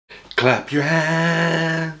Clap your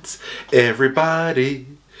hands, everybody.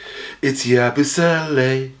 It's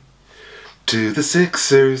Yabusele to the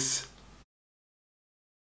Sixers.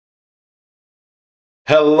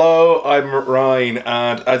 Hello, I'm Ryan,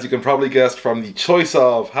 and as you can probably guess from the choice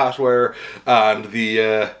of hatwear and the,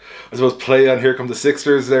 I suppose, play on Here Come the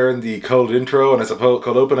Sixers there in the cold intro, and I suppose,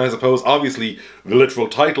 cold open, I suppose, obviously the literal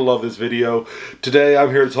title of this video. Today I'm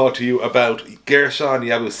here to talk to you about Guerschon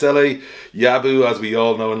Yabusele, Yabu, as we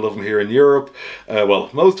all know and love him here in Europe. Well,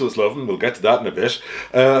 most of us love him, we'll get to that in a bit.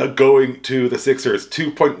 Going to the Sixers,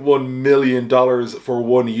 $2.1 million for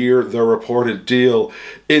 1 year, the reported deal.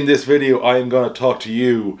 In this video, I am going to talk to you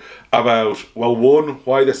about, well, one,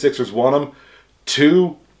 why the Sixers want him,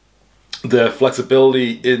 two, the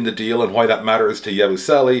flexibility in the deal and why that matters to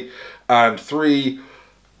Yabusele, and three,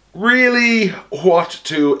 really what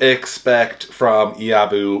to expect from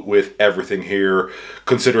Yabu with everything here,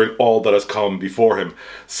 considering all that has come before him.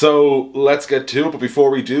 So let's get to it, but before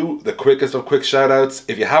we do, the quickest of quick shout outs.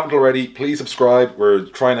 If you haven't already, please subscribe. We're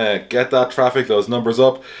trying to get that traffic, those numbers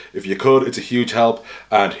up. If you could, it's a huge help,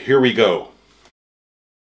 and here we go.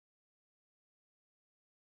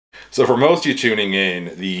 So for most of you tuning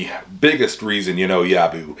in, the biggest reason you know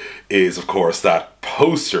Yabu is, of course, that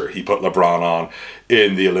poster he put LeBron on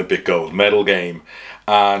in the Olympic gold medal game.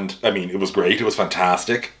 And, I mean, it was great, it was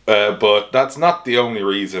fantastic, but that's not the only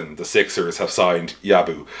reason the Sixers have signed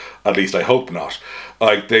Yabu. At least I hope not.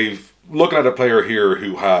 Like, looking at a player here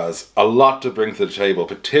who has a lot to bring to the table,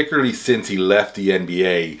 particularly since he left the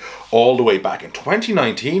NBA all the way back in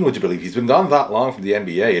 2019, would you believe? He's been gone that long from the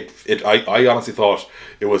NBA. I honestly thought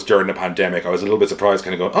it was during the pandemic. I was a little bit surprised,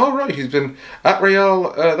 kind of going, oh right, he's been at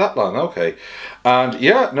Real that long, okay. And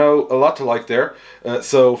yeah, no, a lot to like there.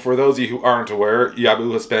 So for those of you who aren't aware,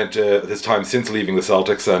 Yabu has spent his time since leaving the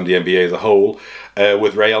Celtics and the NBA as a whole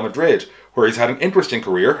with Real Madrid, where he's had an interesting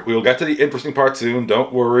career. We'll get to the interesting part soon,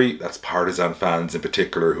 don't worry. That's Partizan fans in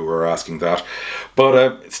particular who are asking that.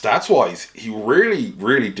 But stats-wise, he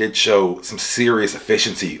really did show some serious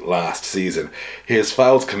efficiency last season. His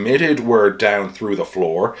fouls committed were down through the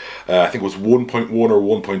floor. I think it was 1.1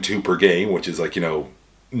 or 1.2 per game, which is like, you know,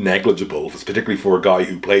 negligible, particularly for a guy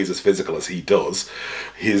who plays as physical as he does.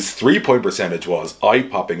 His three-point percentage was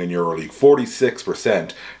eye-popping in Euroleague,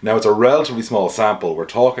 46%. Now, it's a relatively small sample. We're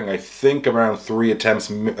talking, I think, around 3 attempts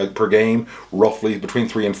per game, roughly between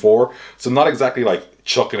 3 and 4. So not exactly like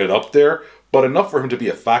chucking it up there, but enough for him to be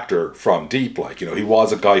a factor from deep. Like, you know, he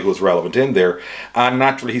was a guy who was relevant in there, and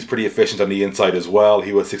naturally he's pretty efficient on the inside as well.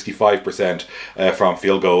 He was 65% from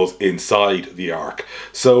field goals inside the arc.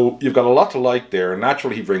 So you've got a lot to like there, and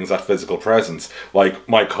naturally he brings that physical presence. Like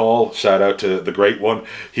Mike Hall, shout out to the great one,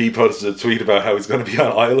 he posted a tweet about how he's going to be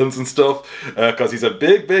on islands and stuff, because he's a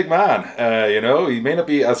big man. You know, he may not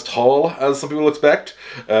be as tall as some people expect,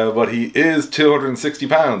 but he is 260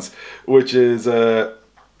 pounds, which is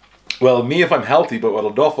well, me if I'm healthy, but with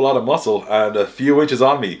an awful lot of muscle and a few inches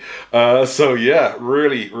on me. So yeah,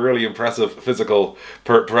 really impressive physical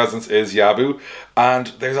presence is Yabu. And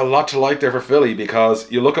there's a lot to like there for Philly,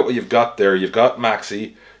 because you look at what you've got there. You've got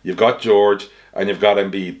Maxey, you've got George, and you've got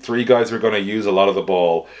Embiid. 3 guys who are going to use a lot of the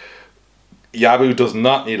ball. Yabu does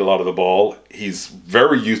not need a lot of the ball. He's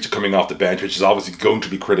very used to coming off the bench, which is obviously going to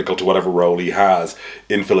be critical to whatever role he has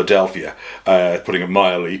in Philadelphia, putting it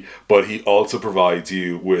mildly. But he also provides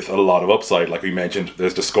you with a lot of upside. Like we mentioned,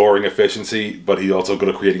 there's the scoring efficiency, but he's also good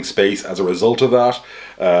at creating space as a result of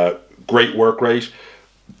that. Great work rate.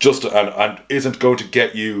 Just and isn't going to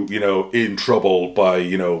get you, you know, in trouble by,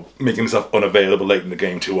 you know, making himself unavailable late in the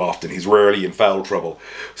game too often. He's rarely in foul trouble.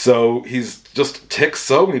 So he's just ticks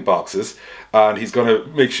so many boxes, and he's going to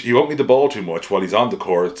make sure he won't need the ball too much while he's on the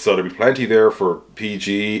court. So there'll be plenty there for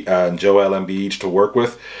PG and Joel Embiid to work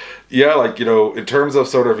with. Yeah, like, you know, in terms of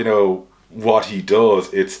sort of, you know, what he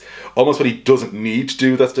does, it's almost what he doesn't need to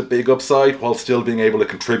do that's the big upside, while still being able to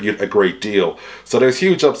contribute a great deal. So there's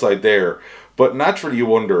huge upside there. But naturally you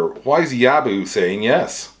wonder, why is Yabu saying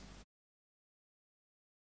yes?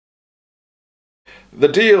 The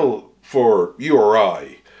deal for you or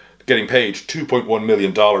I, getting paid $2.1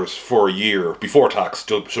 million for a year, before tax,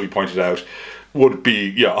 should be pointed out, would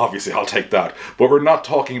be, yeah, obviously I'll take that. But we're not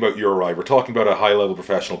talking about you or I, we're talking about a high-level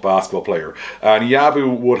professional basketball player. And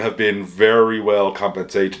Yabu would have been very well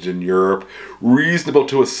compensated in Europe. Reasonable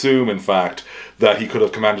to assume, in fact, that he could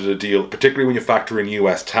have commanded a deal, particularly when you factor in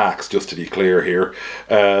US tax, just to be clear here,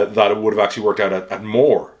 that it would have actually worked out at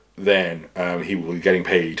more than he will be getting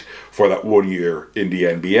paid for that 1 year in the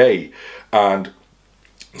NBA. And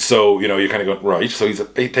so, you know, you're kind of going, right, so he's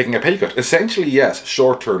taking a pay cut. Essentially, yes,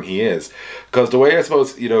 short term he is. Because the way I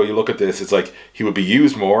suppose, you know, you look at this, it's like he would be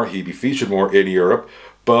used more, he'd be featured more in Europe,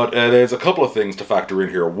 But there's a couple of things to factor in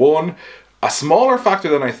here. One, a smaller factor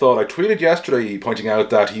than I thought. I tweeted yesterday pointing out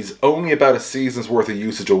that he's only about a season's worth of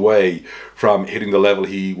usage away from hitting the level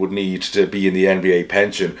he would need to be in the NBA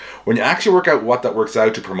pension. When you actually work out what that works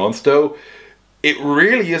out to per month though, it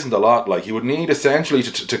really isn't a lot. Like, he would need essentially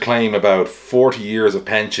to claim about 40 years of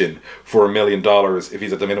pension for $1 million if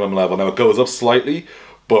he's at the minimum level. Now it goes up slightly,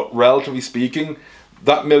 but relatively speaking,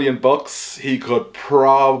 that $1 million he could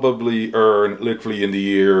probably earn literally in the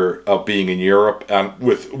year of being in Europe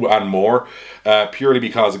and more, purely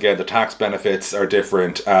because again the tax benefits are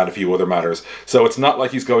different and a few other matters. So it's not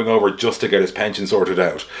like he's going over just to get his pension sorted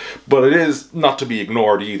out. But it is not to be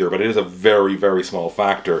ignored either. But it is a very, very small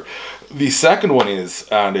factor. The second one is,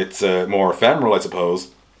 and it's more ephemeral, I suppose,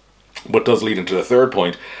 but does lead into the third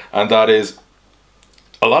point, and that is,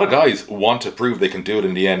 a lot of guys want to prove they can do it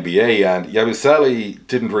in the NBA, and Yabusele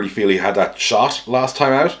didn't really feel he had that shot last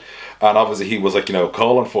time out. And obviously he was like, you know,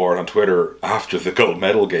 calling for it on Twitter after the gold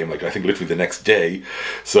medal game, like I think literally the next day.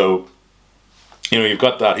 So, you know, you've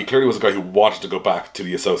got that. He clearly was a guy who wanted to go back to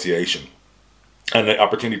the association. And the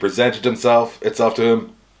opportunity presented itself to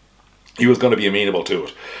him. He was going to be amenable to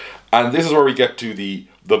it. And this is where we get to the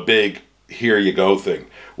big here you go thing,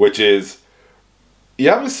 which is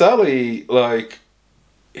Yabusele, like,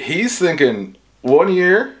 he's thinking 1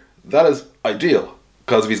 year, that is ideal.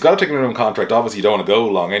 Because if he's got to take a minimum contract, obviously you don't want to go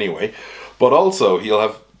long anyway. But also, he'll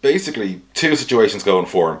have basically two situations going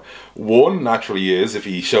for him. One, naturally, is if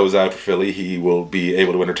he shows out for Philly, he will be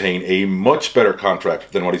able to entertain a much better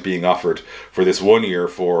contract than what he's being offered for this 1 year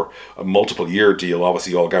for a multiple year deal,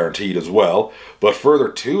 obviously all guaranteed as well. But further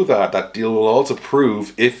to that, that deal will also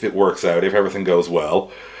prove, if it works out, if everything goes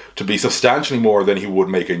well, to be substantially more than he would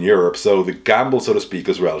make in Europe. So the gamble, so to speak,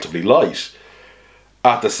 is relatively light.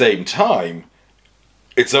 At the same time,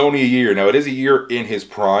 it's only a year. Now, it is a year in his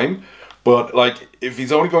prime, but like, if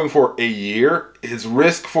he's only going for a year, his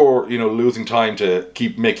risk for, you know, losing time to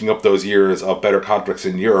keep making up those years of better contracts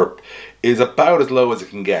in Europe is about as low as it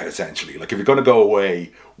can get, essentially. Like, if you're going to go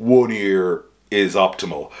away, 1 year is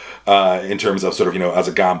optimal in terms of sort of, you know, as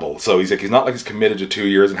a gamble. So he's not like he's committed to 2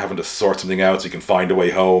 years and having to sort something out so he can find a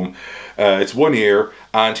way home. It's 1 year,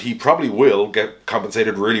 and he probably will get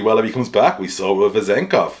compensated really well if he comes back. We saw with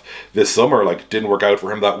Vezenkov this summer, like, didn't work out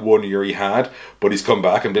for him that 1 year he had, but he's come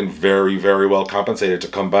back and been very, very well compensated to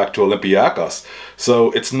come back to Olympiacos.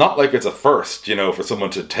 So it's not like it's a first, you know, for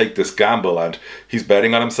someone to take this gamble, and he's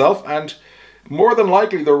betting on himself, and more than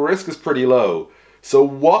likely the risk is pretty low. So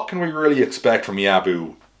what can we really expect from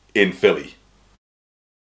Yabu in Philly?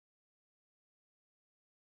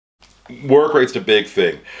 Work rate's the big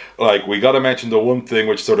thing. Like, we got to mention the one thing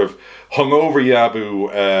which sort of hung over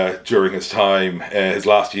Yabu during his time, his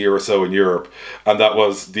last year or so in Europe, and that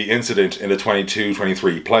was the incident in the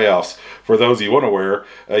 22-23 playoffs. For those of you unaware,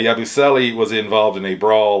 Yabusele was involved in a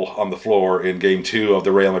brawl on the floor in Game 2 of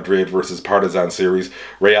the Real Madrid versus Partizan series.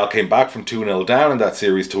 Real came back from 2-0 down in that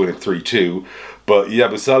series to win it 3-2. But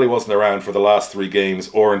Yabusele wasn't around for the last 3 games,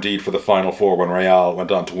 or indeed for the Final Four when Real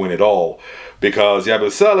went on to win it all. Because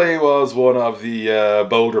Yabusele was one of the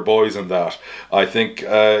bolder boys in that. I think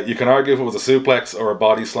you can argue if it was a suplex or a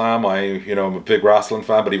body slam. I'm a big wrestling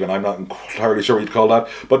fan, but even I'm not entirely sure what you'd call that.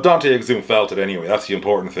 But Dante Exum felt it anyway. That's the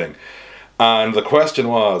important thing. And the question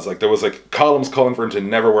was, like, there was like columns calling for him to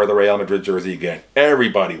never wear the Real Madrid jersey again.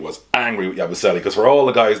 Everybody was angry with Yabusele because for all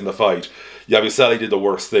the guys in the fight, Yabusele did the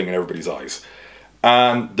worst thing in everybody's eyes.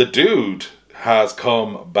 And the dude has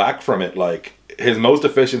come back from it like his most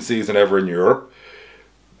efficient season ever in Europe.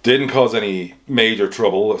 Didn't cause any major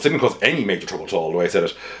trouble. Didn't cause any major trouble at all, the way I said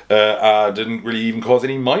it. Didn't really even cause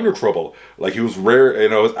any minor trouble. Like, he was rare, you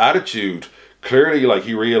know, his attitude, clearly, like,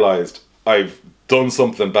 he realised, I've done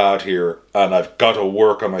something bad here and I've got to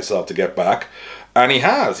work on myself to get back. And he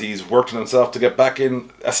has. He's worked on himself to get back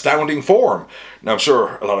in astounding form. Now, I'm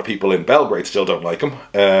sure a lot of people in Belgrade still don't like him.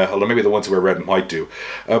 Although maybe the ones who wear red and white do.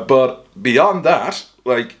 But beyond that,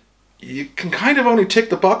 like, you can kind of only tick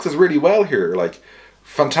the boxes really well here. Like,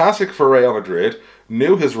 fantastic for Real Madrid.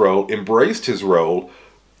 Knew his role, embraced his role,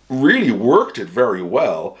 really worked it very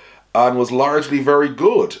well, and was largely very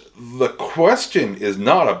good. The question is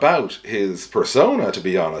not about his persona, to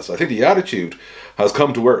be honest. I think the attitude has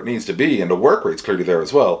come to where it needs to be, and the work rate's clearly there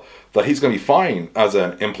as well, that he's going to be fine as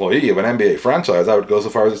an employee of an NBA franchise. I would go so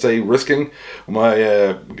far as to say, risking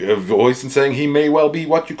my voice and saying he may well be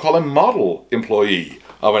what you call a model employee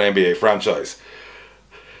of an NBA franchise.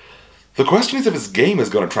 The question is if his game is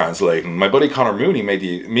going to translate, and my buddy Connor Mooney made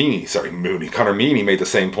Connor Meaney made the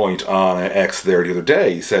same point on X there the other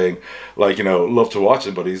day, saying, like, you know, love to watch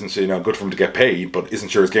him, but isn't, you know, good for him to get paid, but isn't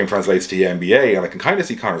sure his game translates to the NBA. And I can kind of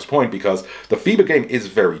see Connor's point, because the FIBA game is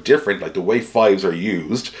very different, like the way fives are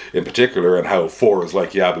used in particular, and how fours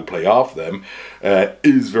like Yabu play off them,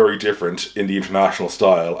 is very different in the international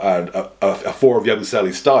style, and a four of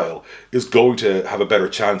Yabusele's style is going to have a better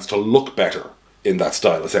chance to look better in that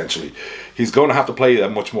style, essentially. He's going to have to play a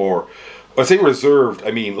much more, I say reserved, I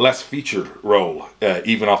mean less featured role,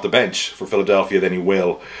 even off the bench for Philadelphia than he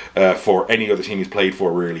will for any other team he's played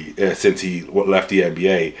for, really, since he left the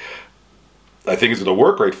NBA. I think he's going to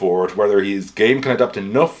work great for it. Whether his game can adapt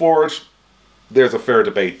enough for it, there's a fair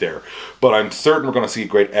debate there. But I'm certain we're going to see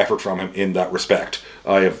great effort from him in that respect.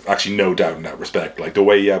 I have actually no doubt in that respect. Like, the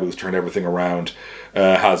way Yabu's turned everything around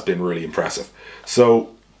has been really impressive.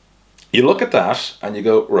 So you look at that and you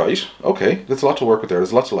go, right, okay, there's a lot to work with there,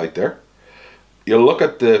 there's a lot to like there. You look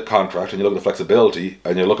at the contract and you look at the flexibility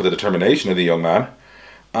and you look at the determination of the young man,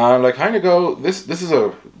 and I kind of go, this is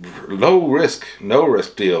a low risk, no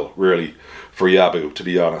risk deal, really, for Yabu, to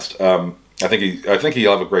be honest. I think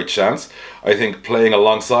he'll have a great chance. I think playing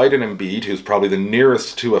alongside an Embiid, who's probably the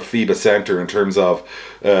nearest to a FIBA center in terms of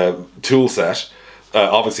tool set.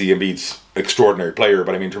 Obviously Embiid's extraordinary player,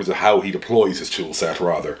 but I mean in terms of how he deploys his tool set,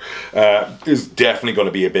 rather, is definitely going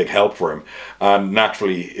to be a big help for him. And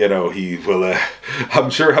naturally, you know, he will, I'm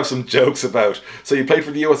sure, have some jokes about, so you played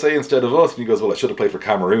for the USA instead of us, and he goes, well, I should have played for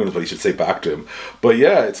Cameroon, is what he should say back to him. But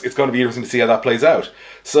yeah, it's going to be interesting to see how that plays out.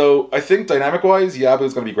 So I think dynamic-wise,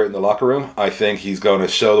 Yabu's going to be great in the locker room. I think he's going to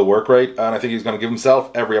show the work rate, and I think he's going to give himself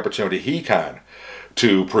every opportunity he can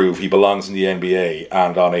to prove he belongs in the NBA,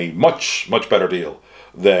 and on a much, much better deal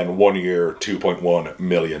than 1 year, $2.1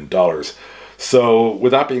 million. So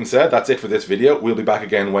with that being said, that's it for this video. We'll be back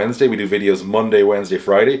again Wednesday. We do videos Monday, Wednesday,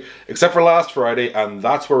 Friday, except for last Friday, and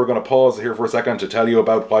that's where we're going to pause here for a second to tell you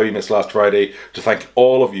about why we missed last Friday, to thank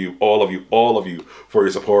all of you for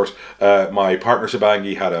your support. My partner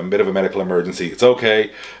Shabangi had a bit of a medical emergency. It's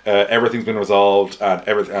okay. Everything's been resolved,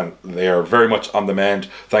 and they are very much on the mend.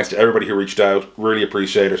 Thanks to everybody who reached out. Really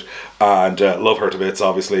appreciate it, and love her to bits,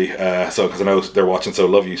 obviously. So because I know they're watching, so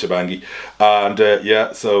love you, Shabangi. And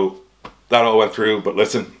yeah, so that all went through, but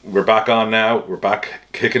listen, we're back on now. We're back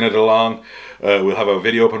kicking it along. We'll have a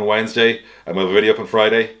video up on Wednesday, and we'll have a video up on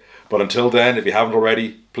Friday. But until then, if you haven't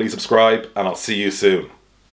already, please subscribe, and I'll see you soon.